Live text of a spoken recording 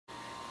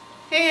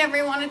Hey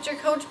everyone, it's your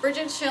coach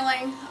Bridget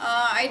Schilling.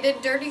 I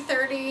did Dirty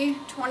 30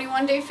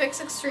 21-day fix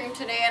extreme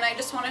today, and I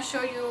just want to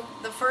show you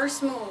the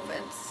first move.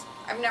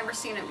 I've never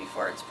seen it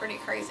before. It's pretty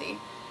crazy.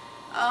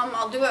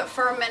 I'll do it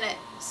for a minute.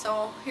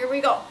 So here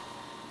we go.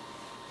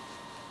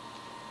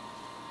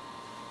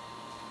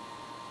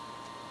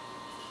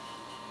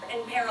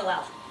 And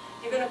parallel.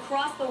 You're going to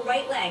cross the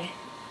right leg,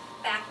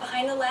 back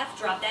behind the left,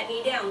 drop that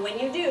knee down. When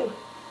you do,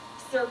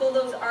 circle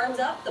those arms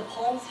up, the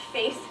palms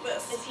face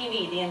the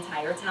TV the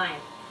entire time.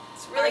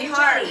 It's really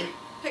hard. Ready?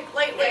 Pick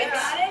light weights.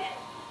 Got it?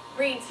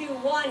 3, 2,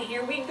 1,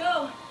 here we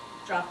go.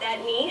 Drop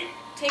that knee.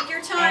 Take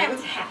your time.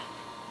 And tap.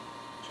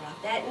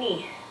 Drop that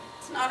knee.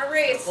 It's not a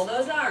race. Circle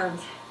those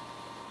arms.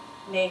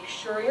 Make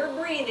sure you're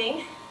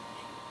breathing,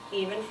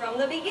 even from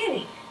the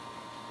beginning.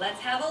 Let's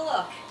have a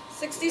look.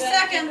 60 Good.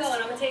 seconds. Keep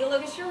going. I'm going to take a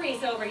look at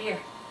Cherise over here.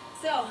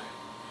 So,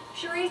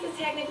 Cherise is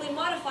technically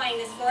modifying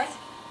this for us.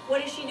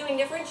 What is she doing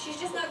different? She's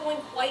just not going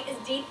quite as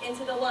deep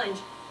into the lunge.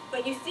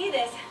 But you see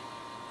this,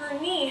 her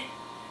knee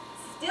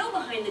still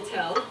behind the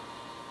toe.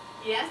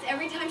 Yes,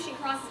 every time she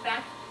crosses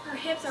back, her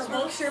hips are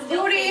both still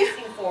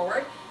facing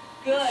forward.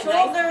 Good.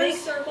 Shoulders. Nice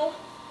big circle.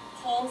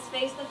 Palms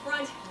face the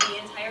front the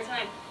entire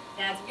time.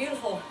 That's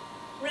beautiful.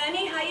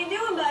 Remy, how you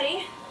doing,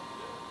 buddy?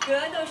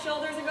 Good. Those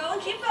shoulders are going.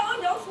 Keep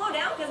going. Don't slow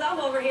down because I'm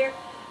over here.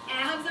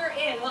 Abs are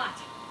in. Watch.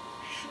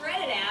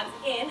 Shredded abs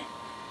in.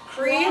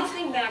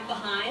 Crossing back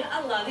behind.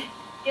 I love it.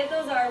 Get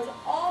those arms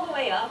all the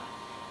way up.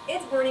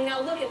 It's burning.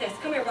 Now look at this.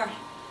 Come here, Bart.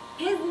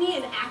 His knee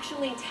is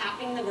actually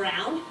tapping the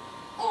ground.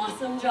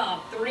 Awesome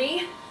job.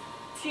 3,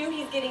 2,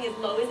 he's getting as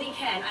low as he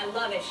can. I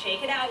love it.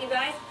 Shake it out, you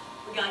guys.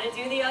 We got to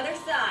do the other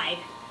side.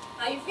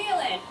 How you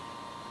feeling?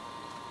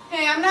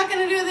 Hey, I'm not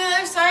going to do the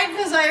other side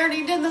because I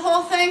already did the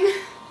whole thing.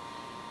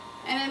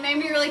 And it made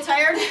me really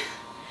tired.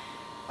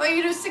 But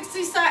you do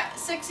 60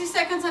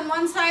 seconds on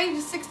one side,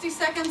 60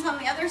 seconds on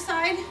the other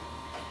side.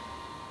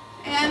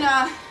 And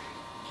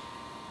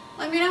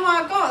let me know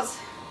how it goes.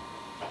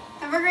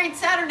 Have a great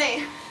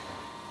Saturday.